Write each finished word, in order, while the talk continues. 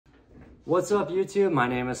What's up YouTube? My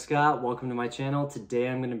name is Scott. Welcome to my channel. Today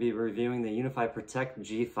I'm going to be reviewing the Unifi Protect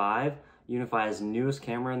G5, Unifi's newest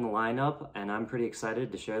camera in the lineup, and I'm pretty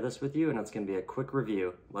excited to share this with you, and it's going to be a quick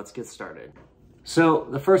review. Let's get started. So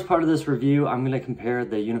the first part of this review, I'm going to compare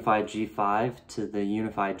the Unifi G5 to the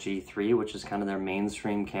Unifi G3, which is kind of their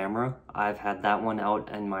mainstream camera. I've had that one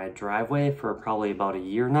out in my driveway for probably about a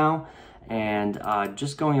year now, and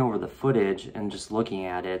just going over the footage and just looking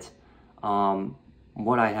at it,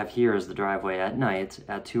 what I have here is the driveway at night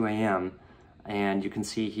at 2 a.m. and you can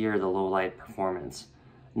see here the low light performance.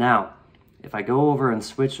 Now, if I go over and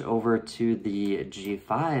switch over to the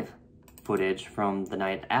G5 footage from the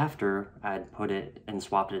night after I'd put it and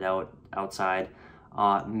swapped it out outside,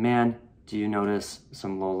 man, do you notice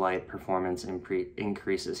some low light performance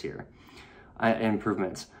increases here,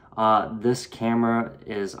 improvements. This camera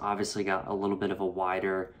is obviously got a little bit of a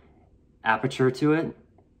wider aperture to it.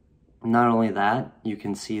 Not only that, you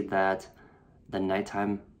can see that the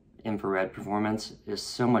nighttime infrared performance is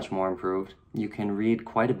so much more improved. You can read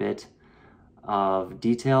quite a bit of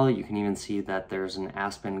detail. You can even see that there's an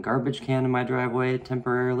Aspen garbage can in my driveway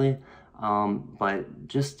temporarily. But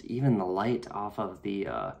just even the light off of the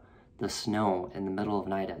snow in the middle of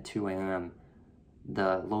night at 2 a.m.,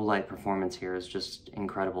 the low light performance here is just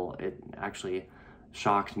incredible. It actually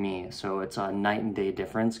shocked me. So it's a night and day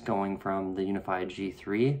difference going from the Unifi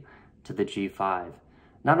G3 to the G5.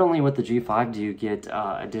 Not only with the G5 do you get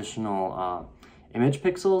additional image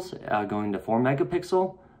pixels going to 4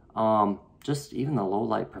 megapixel, just even the low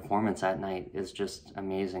light performance at night is just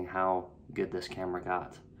amazing how good this camera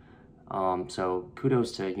got. So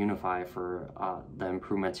kudos to Unifi for the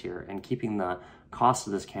improvements here and keeping the cost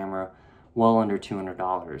of this camera well under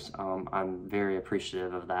 $200. I'm very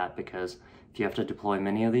appreciative of that, because if you have to deploy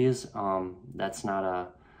many of these, that's not a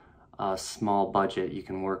small budget you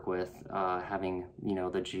can work with, having, you know,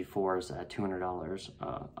 the G4s at $200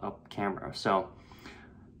 a camera. So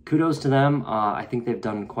kudos to them. I think they've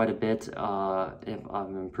done quite a bit of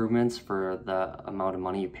improvements for the amount of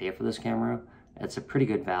money you pay for this camera. It's a pretty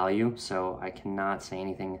good value, so I cannot say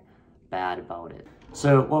anything bad about it.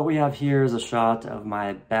 So what we have here is a shot of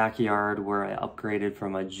my backyard where I upgraded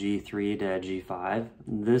from a G3 to a G5.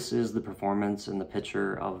 This is the performance in the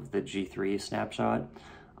picture of the G3 snapshot.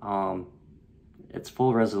 It's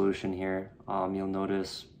full resolution here. You'll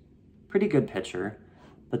notice pretty good picture,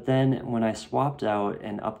 but then when I swapped out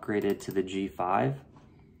and upgraded to the G5,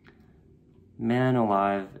 man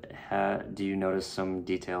alive, do you notice some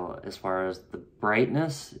detail as far as the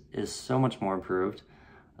brightness is so much more improved,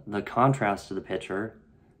 the contrast to the picture,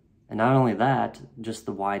 and not only that, just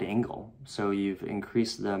the wide angle. So you've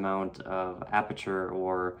increased the amount of aperture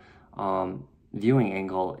or viewing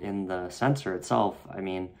angle in the sensor itself. I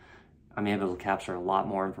mean, I'm able to capture a lot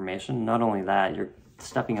more information. Not only that, you're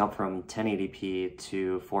stepping up from 1080p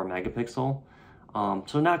to 4 megapixel.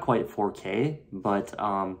 So not quite 4K, but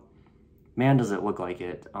man, does it look like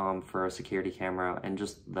it for a security camera. And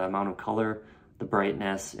just the amount of color, the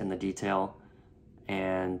brightness, and the detail,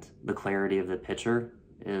 and the clarity of the picture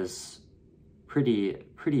is pretty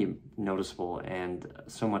noticeable and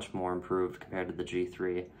so much more improved compared to the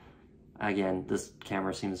G3. Again, this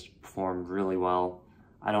camera seems to perform really well.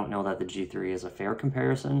 I don't know that the G3 is a fair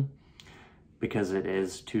comparison because it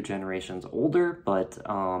is 2 generations older, but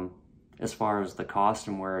as far as the cost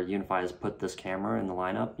and where Unifi has put this camera in the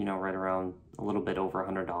lineup, you know, right around a little bit over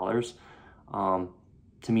 $100,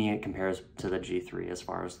 to me it compares to the G3 as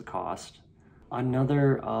far as the cost.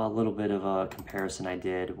 Another little bit of a comparison I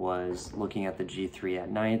did was looking at the G3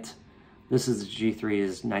 at night. This is the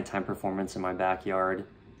G3's nighttime performance in my backyard,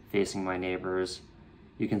 facing my neighbors.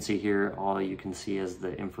 You can see here, all you can see is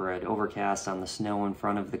the infrared overcast on the snow in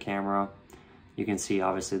front of the camera. You can see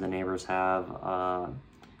obviously the neighbors have a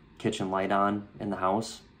kitchen light on in the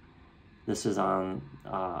house. This is on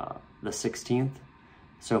the 16th.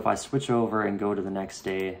 So if I switch over and go to the next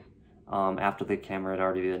day, after the camera had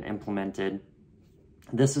already been implemented,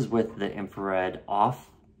 this is with the infrared off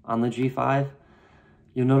on the G5.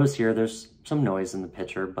 You'll notice here there's some noise in the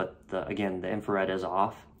picture, but again, the infrared is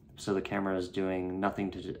off. So the camera is doing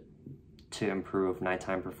nothing to improve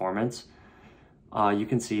nighttime performance. You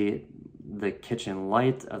can see the kitchen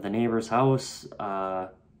light of the neighbor's house,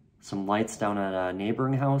 some lights down at a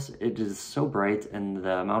neighboring house. It is so bright, and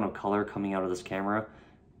the amount of color coming out of this camera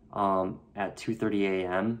at 2:30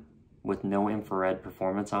 a.m. with no infrared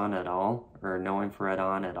performance on at all, or no infrared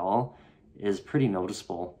on at all, is pretty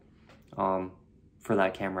noticeable for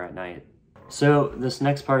that camera at night. So this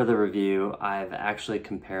next part of the review, I've actually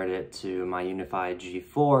compared it to my Unifi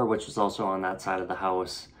G4, which is also on that side of the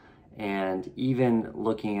house. And even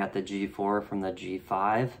looking at the G4 from the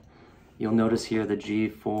G5, you'll notice here the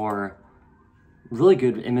G4, really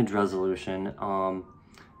good image resolution.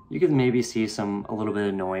 You can maybe see a little bit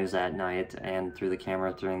of noise at night and through the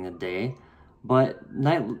camera during the day, but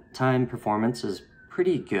nighttime performance is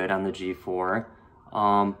pretty good on the G4.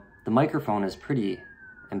 The microphone is pretty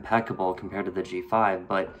impeccable compared to the G5,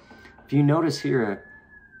 but if you notice here,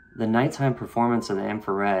 the nighttime performance of the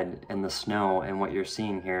infrared and the snow and what you're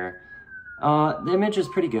seeing here, the image is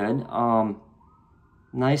pretty good.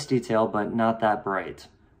 Nice detail, but not that bright.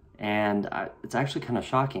 And it's actually kind of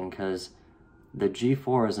shocking because the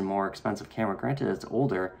G4 is a more expensive camera. Granted, it's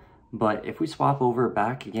older, but if we swap over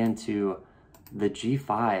back again to the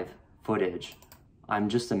G5 footage, I'm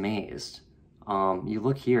just amazed. You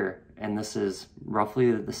look here, and this is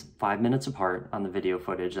roughly 5 minutes apart on the video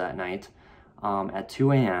footage that night. At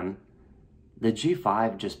 2 a.m., the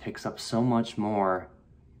G5 just picks up so much more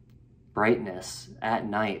brightness at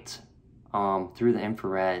night through the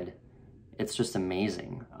infrared. It's just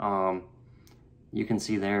amazing. You can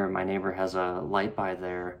see there, my neighbor has a light by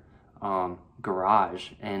their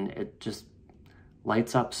garage, and it just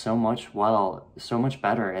lights up so much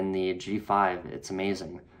better in the G5. It's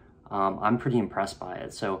amazing. I'm pretty impressed by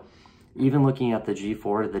it. So even looking at the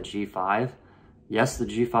G4 to the G5, yes, the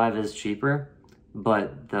G5 is cheaper,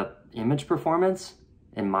 but the image performance,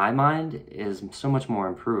 in my mind, is so much more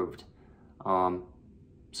improved.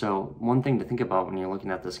 So one thing to think about when you're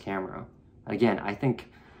looking at this camera, again, I think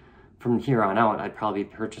from here on out, I'd probably be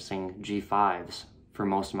purchasing G5s for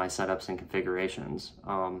most of my setups and configurations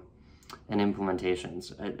and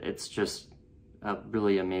implementations. It's just a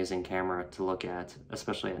really amazing camera to look at,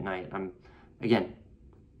 especially at night. I'm, again,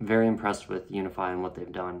 very impressed with Unifi and what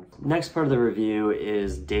they've done. Next part of the review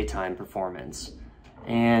is daytime performance.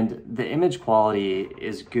 And the image quality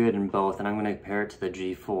is good in both, and I'm going to compare it to the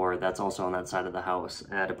G4 that's also on that side of the house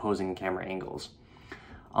at opposing camera angles.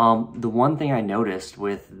 The one thing I noticed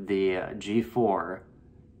with the G4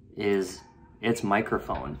 is its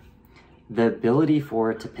microphone. The ability for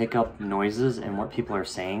it to pick up noises and what people are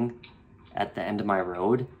saying at the end of my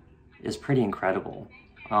road is pretty incredible.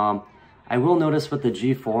 I will notice with the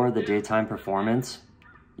G4, the daytime performance,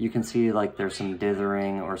 you can see like there's some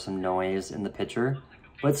dithering or some noise in the picture,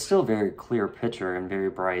 but it's still very clear picture and very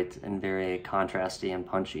bright and very contrasty and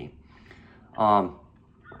punchy.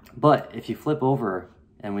 But if you flip over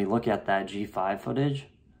and we look at that G5 footage,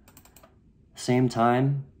 same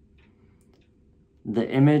time, the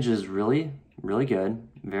image is really, really good,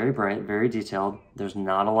 very bright, very detailed. There's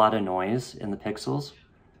not a lot of noise in the pixels.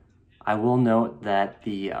 I will note that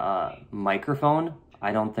the microphone,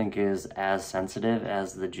 I don't think is as sensitive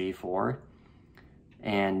as the G4.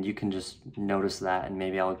 And you can just notice that, and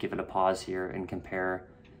maybe I'll give it a pause here and compare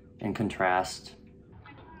and contrast.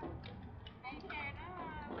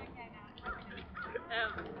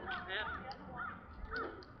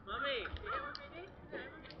 Mommy,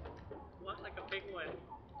 what, like a big one?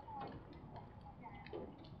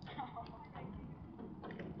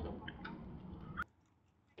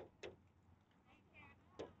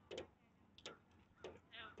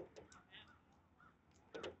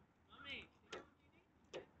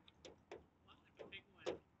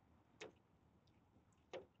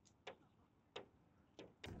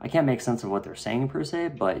 I can't make sense of what they're saying per se,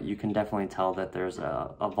 but you can definitely tell that there's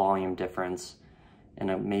a volume difference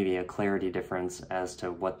and maybe a clarity difference as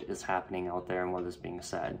to what is happening out there and what is being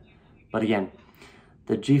said. But again,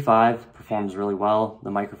 the G5 performs really well. The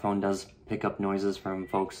microphone does pick up noises from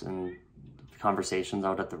folks and conversations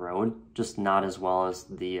out at the road, just not as well as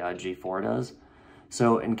the G4 does.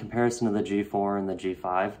 So in comparison to the G4 and the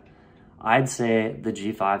G5, I'd say the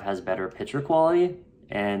G5 has better picture quality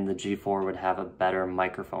and the G4 would have a better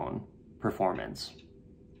microphone performance.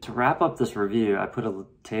 To wrap up this review, I put a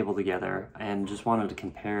table together and just wanted to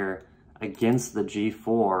compare against the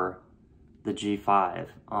G4, the G5.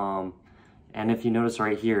 And if you notice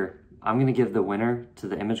right here, I'm gonna give the winner to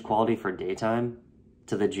the image quality for daytime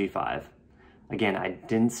to the G5. Again, I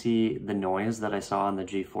didn't see the noise that I saw on the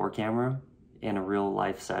G4 camera in a real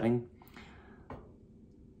life setting.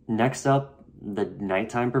 Next up, the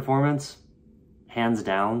nighttime performance. Hands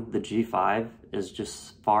down, the G5 is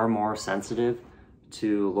just far more sensitive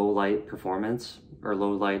to low light performance or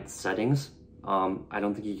low light settings. I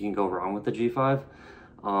don't think you can go wrong with the G5.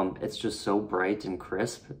 It's just so bright and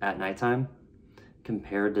crisp at nighttime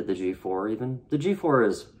compared to the G4 even. The G4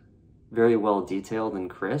 is very well detailed and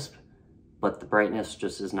crisp, but the brightness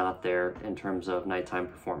just is not there in terms of nighttime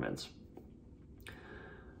performance.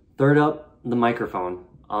 Third up, the microphone.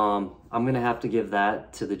 I'm gonna have to give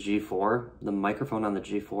that to the G4. The microphone on the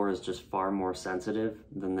G4 is just far more sensitive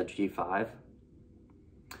than the G5.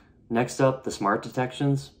 Next up, the smart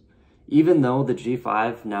detections. Even though the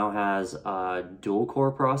G5 now has a dual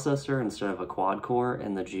core processor instead of a quad core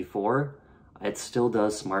in the G4, it still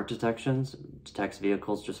does smart detections, detects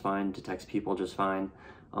vehicles just fine, detects people just fine.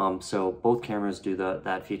 So both cameras do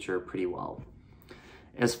that feature pretty well.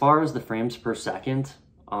 As far as the frames per second,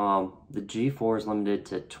 the G4 is limited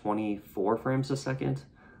to 24 frames a second.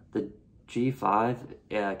 The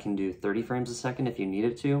G5 can do 30 frames a second if you need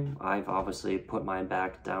it to. I've obviously put mine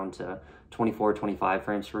back down to 24, 25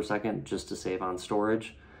 frames per second just to save on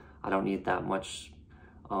storage. I don't need that much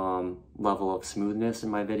level of smoothness in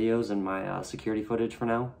my videos and my security footage for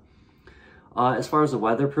now. As far as the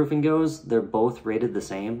weatherproofing goes, they're both rated the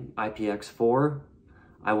same, IPX4.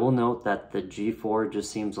 I will note that the G4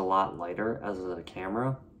 just seems a lot lighter as a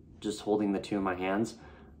camera, just holding the two in my hands.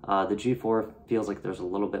 The G4 feels like there's a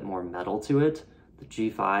little bit more metal to it. The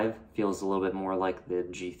G5 feels a little bit more like the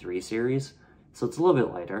G3 series. So it's a little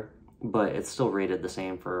bit lighter, but it's still rated the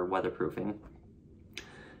same for weatherproofing.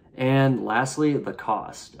 And lastly, the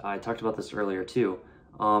cost. I talked about this earlier too.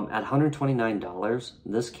 At $129,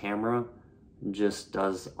 this camera just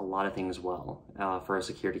does a lot of things well for a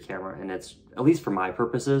security camera, and it's, at least for my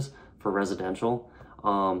purposes, for residential,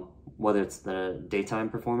 whether it's the daytime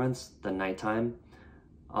performance, the nighttime,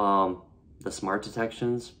 the smart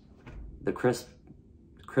detections, the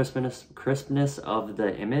crispness of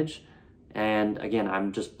the image, and again,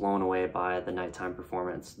 I'm just blown away by the nighttime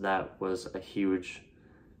performance. That was a huge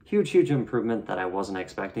improvement that I wasn't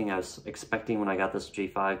expecting. I was expecting when I got this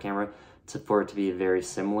G5 camera for it to be very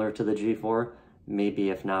similar to the G4,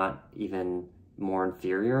 maybe if not even more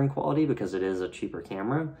inferior in quality because it is a cheaper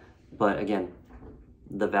camera. But again,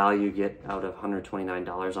 the value you get out of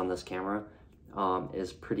 $129 on this camera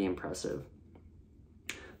is pretty impressive.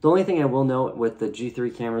 The only thing I will note with the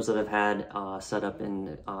G3 cameras that I've had set up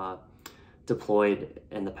and deployed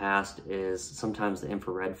in the past is sometimes the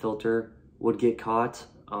infrared filter would get caught.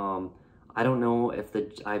 I don't know if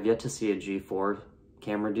I've yet to see a G4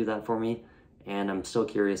 camera do that for me, and I'm still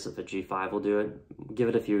curious if a G5 will do it. Give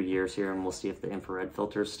it a few years here and we'll see if the infrared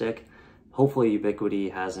filters stick. Hopefully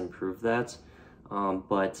Ubiquiti has improved that,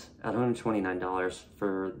 but at $129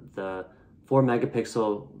 for the 4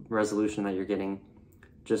 megapixel resolution that you're getting,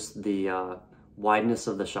 just the wideness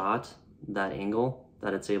of the shot, that angle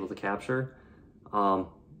that it's able to capture, and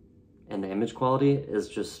the image quality is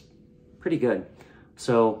just pretty good.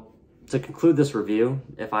 So to conclude this review,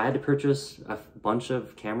 if I had to purchase a bunch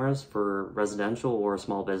of cameras for residential or a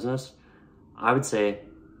small business, I would say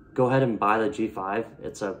go ahead and buy the G5.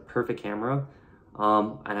 It's a perfect camera.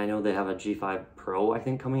 And I know they have a G5 Pro, I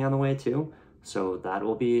think, coming on the way too. So that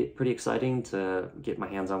will be pretty exciting to get my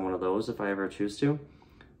hands on one of those if I ever choose to.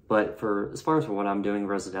 But as far as what I'm doing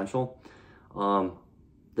residential, the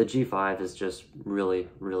G5 is just really,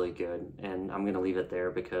 really good. And I'm gonna leave it there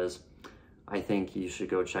because I think you should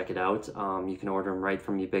go check it out. You can order them right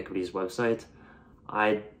from Ubiquiti's website.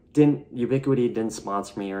 Ubiquiti didn't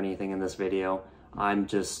sponsor me or anything in this video. I'm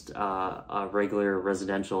just a regular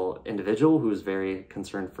residential individual who's very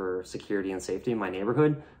concerned for security and safety in my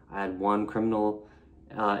neighborhood. I had one criminal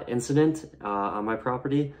incident on my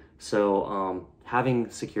property, so having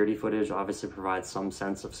security footage obviously provides some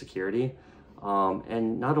sense of security.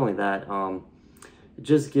 And not only that, it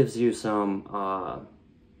just gives you some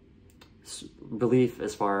relief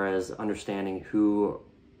as far as understanding who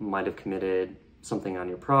might have committed something on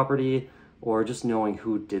your property, or just knowing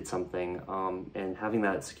who did something, and having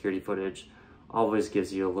that security footage always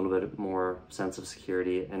gives you a little bit more sense of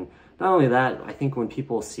security. And not only that, I think when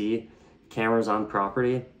people see cameras on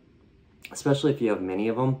property, especially if you have many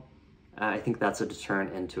of them, I think that's a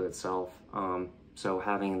deterrent into itself. So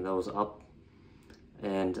having those up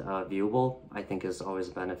and viewable, I think is always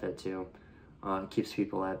a benefit too. It keeps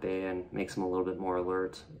people at bay and makes them a little bit more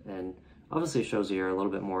alert, and obviously shows you're a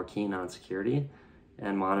little bit more keen on security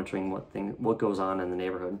and monitoring what goes on in the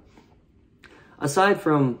neighborhood. Aside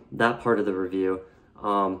from that part of the review,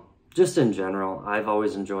 just in general, I've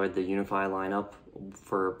always enjoyed the Unifi lineup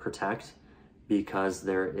for Protect because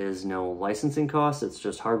there is no licensing cost. It's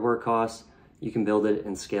just hardware costs. You can build it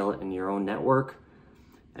and scale it in your own network.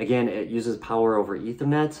 Again, it uses power over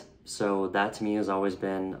Ethernet, so that to me has always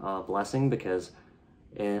been a blessing because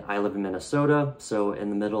I live in Minnesota, so in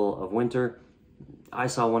the middle of winter, I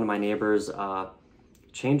saw one of my neighbors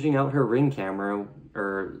changing out her Ring camera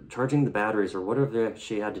or charging the batteries or whatever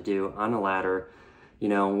she had to do on a ladder,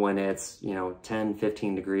 when it's, 10,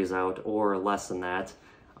 15 degrees out or less than that.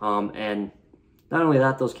 And not only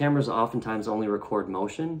that, those cameras oftentimes only record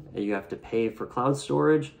motion. You have to pay for cloud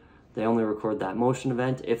storage. They only record that motion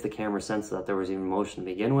event if the camera sensed that there was even motion to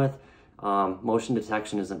begin with. Motion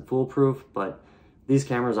detection isn't foolproof, but These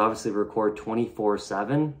cameras obviously record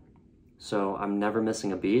 24/7, so I'm never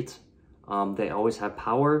missing a beat. They always have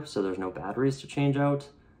power, so there's no batteries to change out,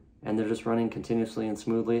 and they're just running continuously and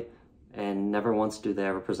smoothly, and never once do they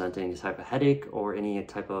ever present any type of headache or any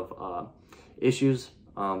type of issues.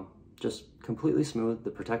 Just completely smooth.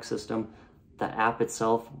 The Protect system, the app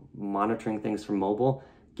itself, monitoring things from mobile,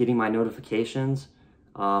 getting my notifications.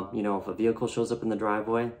 You know, if a vehicle shows up in the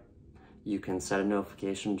driveway, you can set a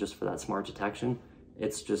notification just for that smart detection.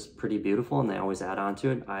 It's just pretty beautiful, and they always add on to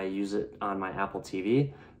it. I use it on my Apple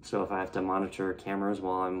TV, so if I have to monitor cameras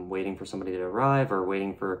while I'm waiting for somebody to arrive or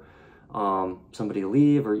waiting for somebody to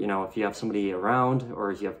leave, or, you know, if you have somebody around or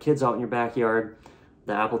if you have kids out in your backyard,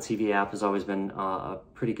 the Apple TV app has always been a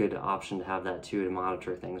pretty good option to have that too, to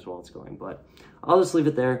monitor things while it's going. But I'll just leave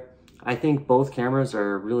it there. I think both cameras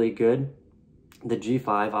are really good. The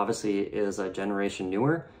G5 obviously is a generation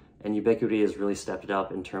newer, and Ubiquiti has really stepped it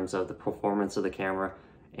up in terms of the performance of the camera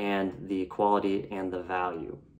and the quality and the value.